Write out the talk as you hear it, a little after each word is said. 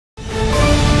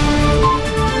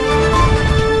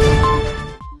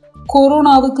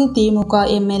கொரோனாவுக்கு திமுக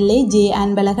MLA J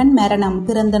Anbazhagan மரணம்.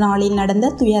 பிறந்த நாளில் நடந்த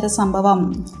துயர சம்பவம்.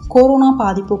 கொரோனா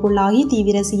பாதிப்புக்குள்ளாகி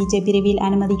தீவிர சிகிச்சை பிரிவில்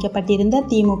அனுமதிக்கப்பட்டிருந்த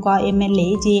திமுக எம்எல்ஏ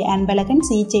ஜே அன்பழகன்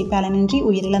சிகிச்சை பலனின்றி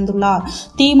உயிரிழந்துள்ளார்.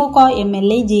 திமுக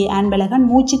எம்எல்ஏ ஜே அன்பழகன்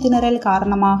மூச்சு திணறல்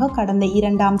காரணமாக கடந்த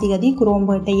 2ஆம் தேதி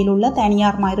குரோம்பேட்டையில் உள்ள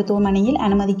தனியார் மருத்துவமனையில்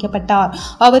அனுமதிக்கப்பட்டார்.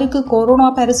 அவருக்கு கொரோனா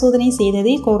பரிசோதனை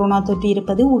செய்ததில் கொரோனா தொற்று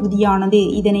இருப்பது உறுதியானது.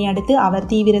 இதனை அடுத்து அவர்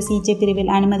தீவிர சிகிச்சை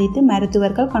பிரிவில் அனுமதித்து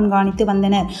மருத்துவர்கள் கண்காணித்து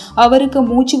வந்தனர். அவருக்கு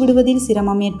மூச்சு விடுவதில்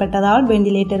சிரமம் ஏற்பட்டதால்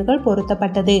வெண்டிலேட்டர்கள்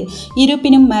பொருத்தப்பட்டது.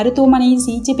 இருப்பினும் மருத்துவமனையில்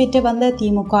சிகிச்சை பெற்று வந்த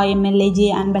திமுக எம்எல்ஏ ஜே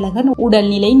அன்பழகன்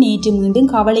உடல்நிலை நேற்று மீண்டும்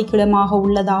கவலைக்கிடமாக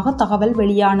உள்ளதாக தகவல்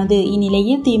வெளியானது.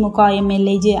 இந்நிலையில் திமுக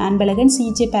எம்எல்ஏ ஜே அன்பழகன்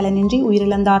சிகிச்சை பலனின்றி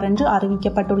உயிரிழந்தார் என்று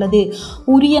அறிவிக்கப்பட்டுள்ளது.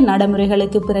 உரிய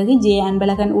நடைமுறைகளுக்கு பிறகு ஜே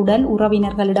அன்பழகன் உடல்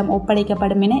உறவினர்களிடம்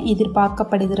ஒப்படைக்கப்படும் என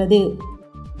எதிர்பார்க்கப்படுகிறது.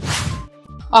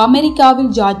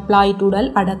 அமெரிக்காவில் ஜார்ஜ் பிளாய்ட் உடல்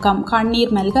அடக்கம்.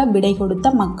 கண்ணீர் மல்க விடை கொடுத்த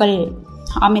மக்கள்.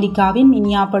 அமெரிக்காவின்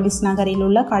மினியாபோலிஸ் நகரில்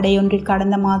உள்ள கடையொன்றில்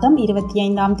கடந்த மாதம்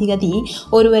 25ஆம் தேதி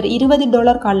ஒருவர்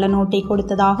 $20 கள்ள நோட்டை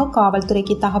கொடுத்ததாக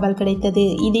காவல்துறைக்கு தகவல் கிடைத்தது.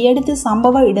 இதையடுத்து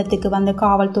சம்பவ இடத்துக்கு வந்த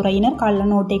காவல்துறையினர் கள்ள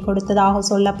நோட்டை கொடுத்ததாக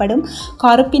சொல்லப்படும்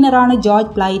கருப்பினரான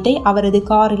ஜார்ஜ் பிளாய்ட்டை அவரது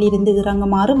காரில் இருந்து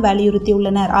இறங்குமாறு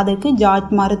வலியுறுத்தியுள்ளனர். அதற்கு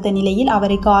ஜார்ஜ் மறுத்த நிலையில்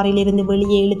அவரை காரில் இருந்து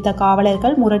வெளியே இழுத்த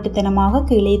காவலர்கள் முரட்டுத்தனமாக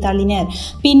கீழே தள்ளினர்.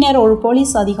 பின்னர் ஒரு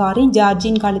போலீஸ் அதிகாரி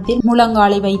ஜார்ஜின் கழுத்தில்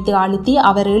முழங்காலை வைத்து அழுத்தி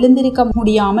அவர் எழுந்திருக்க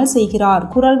முடியாமல் செய்கிறார்.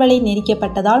 குரல்வளை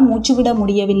நெரிக்கப்பட்டதால் மூச்சுவிட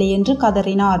முடியவில்லை என்று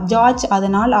கதறினார். ஜார்ஜ்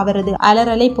அதனால் அவரது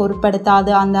அலறலை பொருட்படுத்தாத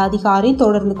அந்த அதிகாரி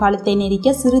தொடர்ந்து கழுத்தை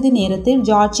நெரிக்க சிறிது நேரத்தில்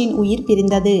ஜார்ஜின் உயிர்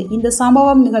பிரிந்தது. இந்த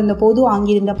சம்பவம் நிகழ்ந்த போது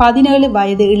அங்கிருந்த 17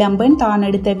 வயது இளம்பெண் தான்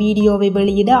எடுத்த வீடியோவை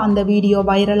வெளியிட அந்த வீடியோ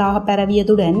வைரலாக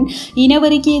பரவியதுடன்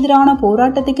இனவெறிக்கு எதிரான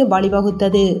போராட்டத்துக்கு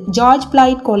வழிவகுத்தது. ஜார்ஜ்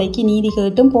பிளாய்ட் கொலைக்கு நீதி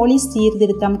கேட்டும் போலீஸ்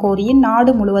சீர்திருத்தம் கோரியும்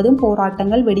நாடு முழுவதும்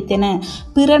போராட்டங்கள் வெடித்தன.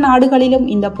 பிற நாடுகளிலும்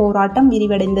இந்த போராட்டம்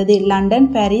விரிவடைந்தது. லண்டன்,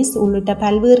 பாரிஸ் உள்ளிட்ட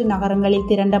பல்வேறு நகரங்களில்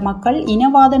திரண்ட மக்கள்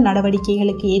இனவாத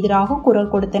நடவடிக்கைகளுக்கு எதிராக குரல்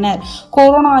கொடுத்தனர்.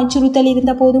 கொரோனா அச்சுறுத்தல்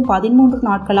இருந்த போதும் 13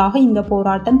 நாட்களாக இந்த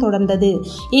போராட்டம் தொடர்ந்தது.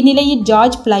 இந்நிலையில்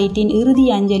ஜார்ஜ் பிளாய்ட்டின் இறுதி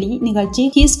அஞ்சலி நிகழ்ச்சி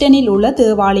ஹியூஸ்டனில் உள்ள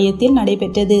தேவாலயத்தில்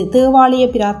நடைபெற்றது. தேவாலய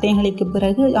பிரார்த்தனைகளுக்கு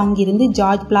பிறகு அங்கிருந்து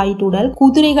ஜார்ஜ் பிளாய்ட் உடல்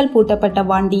குதிரைகள் பூட்டப்பட்ட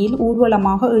வண்டியில்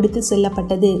ஊர்வலமாக எடுத்து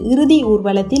செல்லப்பட்டது. இறுதி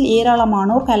ஊர்வலத்தில்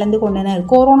ஏராளமானோர் கலந்து கொண்டனர்.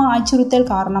 கொரோனா அச்சுறுத்தல்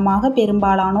காரணமாக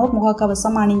பெரும்பாலானோர்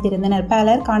முகக்கவசம் அணிந்திருந்தனர்.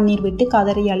 பலர் கண்ணீர் விட்டு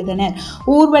கதறி அழுதனர்.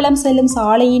 ஊர்வலம் செல்லும்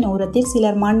சாலையின் ஓரத்தில்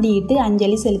சிலர் மண்டியிட்டு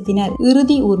அஞ்சலி செலுத்தினர்.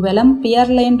 இறுதி ஊர்வலம்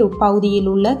பியர்லேண்ட் பகுதியில்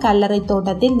உள்ள கல்லறை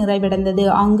தோட்டத்தில் நிறைவடைந்தது.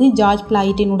 அங்கு ஜார்ஜ்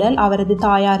பிளாய்ட்டின் உடல் அவரது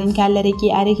தாயாரின் கல்லறைக்கு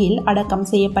அருகில் அடக்கம்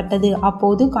செய்யப்பட்டது.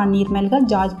 அப்போது கண்ணீர் மல்க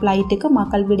ஜார்ஜ் பிளாய்ட்டுக்கு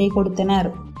மக்கள் விடை கொடுத்தனர்.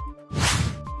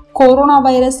 கொரோனா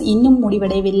வைரஸ் இன்னும்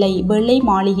முடிவடையவில்லை. வெள்ளை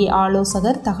மாளிகை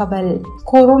ஆலோசகர் தகவல்.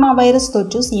 கொரோனா வைரஸ்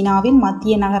தொற்று சீனாவின்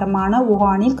மத்திய நகரமான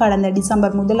வுஹானில் கடந்த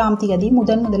டிசம்பர் 1ஆம் தேதி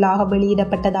முதலாக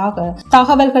வெளியிடப்பட்டதாக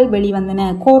தகவல்கள் வெளிவந்தன.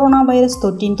 கொரோனா வைரஸ்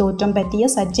தொற்றின் தோற்றம் பற்றிய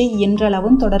சர்ச்சை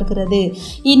இன்றளவும் தொடர்கிறது.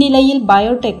 இந்நிலையில்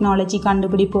பயோடெக்னாலஜி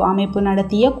கண்டுபிடிப்பு அமைப்பு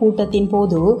நடத்திய கூட்டத்தின்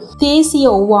போது தேசிய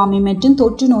ஒவ்வாமை மற்றும்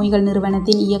தொற்று நோய்கள்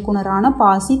நிறுவனத்தின் இயக்குநரான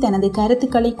பாசி தனது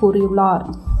கருத்துக்களை கூறியுள்ளார்.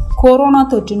 கொரோனா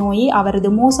தொற்று நோயை அவரது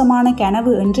மோசமான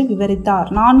கனவு என்று விவரித்தார்.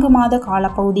 4 மாத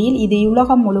காலப்பகுதியில் இது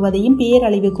உலகம் முழுவதையும்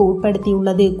பேரழிவுக்கு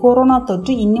உட்படுத்தியுள்ளது. கொரோனா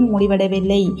தொற்று இன்னும்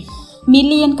முடிவடையவில்லை.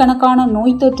 மில்லியன் கணக்கான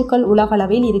நோய் தொற்றுக்கள்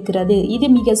உலகளவில் இருக்கிறது. இது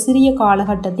மிக சிறிய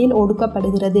காலகட்டத்தில்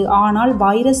ஒடுக்கப்படுகிறது. ஆனால்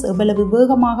வைரஸ் எவ்வளவு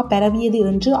வேகமாக பரவியது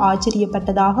என்று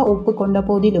ஆச்சரியப்பட்டதாக ஒப்புக்கொண்ட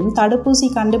போதிலும் தடுப்பூசி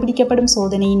கண்டுபிடிக்கப்படும்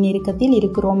சோதனையின் நெருக்கத்தில்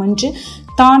இருக்கிறோம் என்று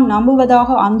தான்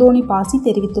நம்புவதாக அந்தோனி பாசி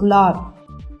தெரிவித்துள்ளார்.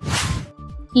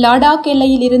 லடாக்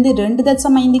எல்லையில் இருந்து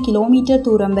 2.5 கிலோமீட்டர்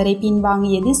தூரம் வரை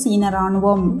பின்வாங்கியது சீன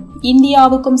ராணுவம்.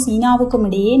 இந்தியாவுக்கும் சீனாவுக்கும்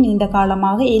இடையே நீண்ட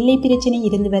காலமாக எல்லை பிரச்சினை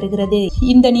இருந்து வருகிறது.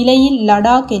 இந்த நிலையில்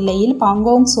லடாக் எல்லையில்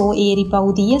பாங்கோங் சோ ஏரி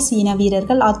பகுதியில் சீன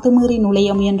வீரர்கள் அத்துமீறி நுழைய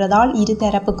முயன்றதால் இரு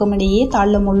தரப்புக்கும் இடையே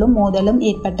தள்ளுமுள்ளும் மோதலும்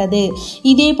ஏற்பட்டது.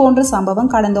 இதே போன்ற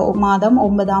சம்பவம் கடந்த மாதம்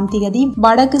 9ஆம் தேதி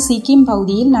வடக்கு சிக்கிம்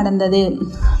பகுதியில் நடந்தது.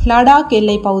 லடாக்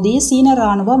எல்லை பகுதியில் சீன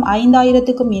ராணுவம்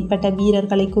 5000க்கும் மேற்பட்ட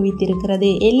வீரர்களை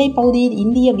குவித்திருக்கிறது. எல்லை பகுதியில்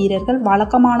இந்திய வீரர்கள்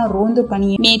வழக்கமான ரோந்து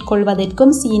பணியை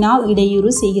மேற்கொள்வதற்கும் சீனா இடையூறு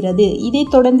செய்கிறது. இதைத்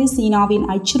தொடர்ந்து சீனாவின்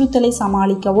அச்சுறுத்தலை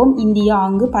சமாளிக்கவும் இந்தியா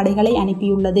அங்கு படைகளை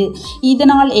அனுப்பியுள்ளது.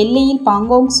 இதனால் எல்லையில்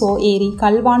பாங்கோங் சோ ஏரி,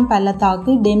 கல்வான்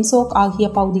பள்ளத்தாக்கு, டெம்சோக் ஆகிய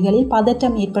பகுதிகளில்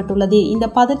பதற்றம் ஏற்பட்டுள்ளது. இந்த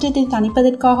பதற்றத்தை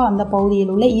தணிப்பதற்காக அந்த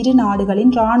பகுதியில் உள்ள இரு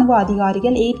நாடுகளின் ராணுவ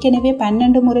அதிகாரிகள் ஏற்கனவே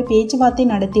 12 முறை பேச்சுவார்த்தை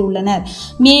நடத்தியுள்ளனர்.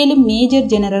 மேலும் மேஜர்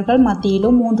ஜெனரல்கள்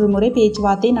மத்தியிலும் 3 முறை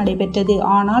பேச்சுவார்த்தை நடைபெற்றது.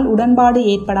 ஆனால் உடன்பாடு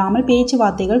ஏற்படாமல்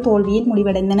பேச்சுவார்த்தைகள் தோல்வியில் முடிவடைந்தது.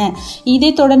 முடிவடைந்தன.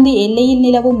 இதைத் தொடர்ந்து எல்லையில்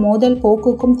நிலவும் மோதல்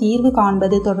போக்குக்கும் தீர்வு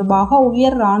காண்பது தொடர்பாக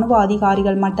உயர் இராணுவ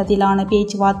அதிகாரிகள் மட்டத்திலான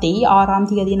பேச்சுவார்த்தை 6ஆம்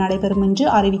தேதி நடைபெறும் என்று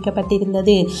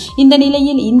அறிவிக்கப்பட்டிருந்தது. இந்த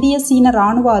நிலையில் இந்திய சீன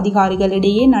இராணுவ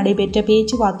அதிகாரிகளிடையே நடைபெற்ற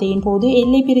பேச்சுவார்த்தையின் போது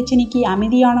எல்லை பிரச்சினைக்கு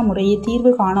அமைதியான முறையில்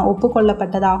தீர்வு காண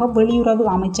ஒப்புக்கொள்ளப்பட்டதாக வெளியுறவு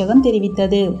அமைச்சகம்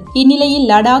தெரிவித்தது. இந்நிலையில்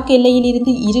லடாக் எல்லையில்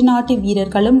இருந்து இரு நாட்டு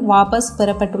வீரர்களும் வாபஸ்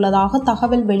பெறப்பட்டுள்ளதாக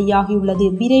தகவல் வெளியாகியுள்ளது.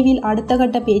 விரைவில் அடுத்த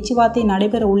கட்ட பேச்சுவார்த்தை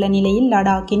நடைபெற உள்ள நிலையில்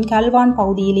லடாக்கின் கல்வான்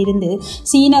பகுதியில் இருந்து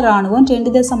சீன ராணுவம்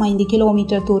 2.5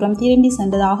 கிலோமீட்டர் தூரம் திரும்பி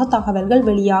சென்றதாக தகவல்கள்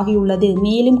வெளியாகியுள்ளது.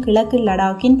 மேலும் கிழக்கு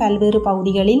லடாக்கின் பல்வேறு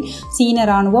பகுதிகளில் சீன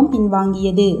ராணுவம்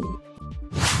பின்வாங்கியது.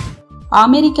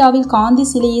 அமெரிக்காவில் காந்தி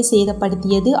சிலையை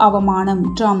சேதப்படுத்தியது அவமானம்.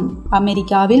 ட்ரம்ப்.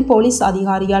 அமெரிக்காவில் போலீஸ்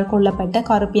அதிகாரியால் கொல்லப்பட்ட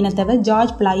கருப்பினத்தவர்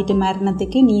ஜார்ஜ் பிளாய்ட்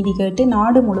மரணத்துக்கு நீதி கேட்டு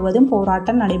நாடு முழுவதும்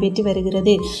போராட்டம் நடைபெற்று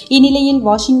வருகிறது. இந்நிலையில்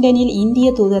வாஷிங்டனில் இந்திய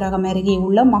தூதரகம் அருகே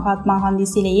உள்ள மகாத்மா காந்தி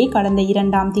சிலையை கடந்த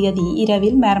 2ஆம் தேதி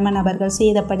இரவில் மர்ம நபர்கள்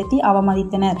சேதப்படுத்தி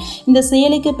அவமதித்தனர். இந்த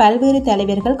செயலுக்கு பல்வேறு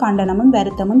தலைவர்கள் கண்டனமும்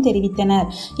வருத்தமும் தெரிவித்தனர்.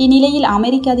 இந்நிலையில்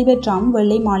அமெரிக்க அதிபர் ட்ரம்ப்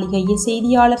வெள்ளை மாளிகையில்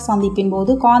செய்தியாளர் சந்திப்பின்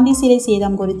போது காந்தி சிலை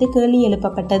சேதம் குறித்து கேள்வி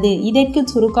எழுப்பப்பட்டது. இதற்கு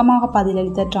சுருக்கமாக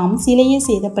பதிலளித்த ட்ரம்ப் சிலையை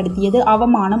சேதப்படுத்தியது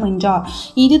அவமானம் என்றார்.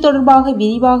 இது தொடர்பாக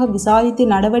விரிவாக விசாரித்து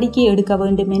நடவடிக்கை எடுக்க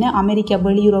வேண்டும் என அமெரிக்க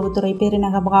வெளியுறவுத்துறை,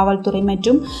 பெருநகர காவல்துறை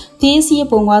மற்றும் தேசிய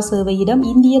பூங்கா சேவையிடம்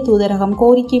இந்திய தூதரகம்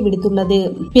கோரிக்கை விடுத்துள்ளது.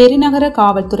 பெருநகர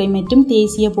காவல்துறை மற்றும்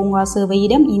தேசிய பூங்கா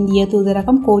சேவையிடம் இந்திய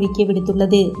தூதரகம் கோரிக்கை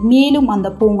விடுத்துள்ளது. மேலும்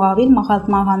அந்த பூங்காவில்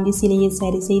மகாத்மா காந்தி சிலையை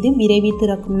சரி செய்து விரைவில்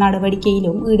திறக்கும்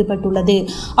நடவடிக்கையிலும் ஈடுபட்டுள்ளது.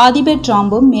 அதிபர்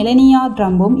ட்ரம்பும் மெலனியா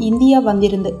ட்ரம்பும்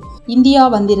இந்தியா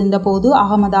வந்திருந்த போது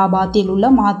அகமதாபாத்தில் உள்ள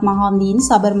மகாத்மா காந்தியின்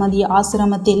சபர்மதி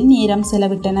ஆசிரமத்தில் நேரம்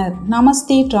செலவிட்டனர்.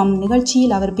 நமஸ்தே ட்ரம்ப்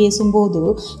நிகழ்ச்சியில் அவர் பேசும்போது,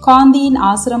 காந்தியின்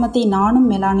ஆசிரமத்தை நானும்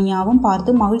மெலானியாவும்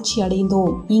பார்த்து மகிழ்ச்சி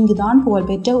அடைந்தோம். இங்குதான்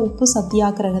புகழ்பெற்ற உப்பு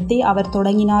சத்தியாகிரகத்தை அவர்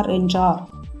தொடங்கினார் என்றார்.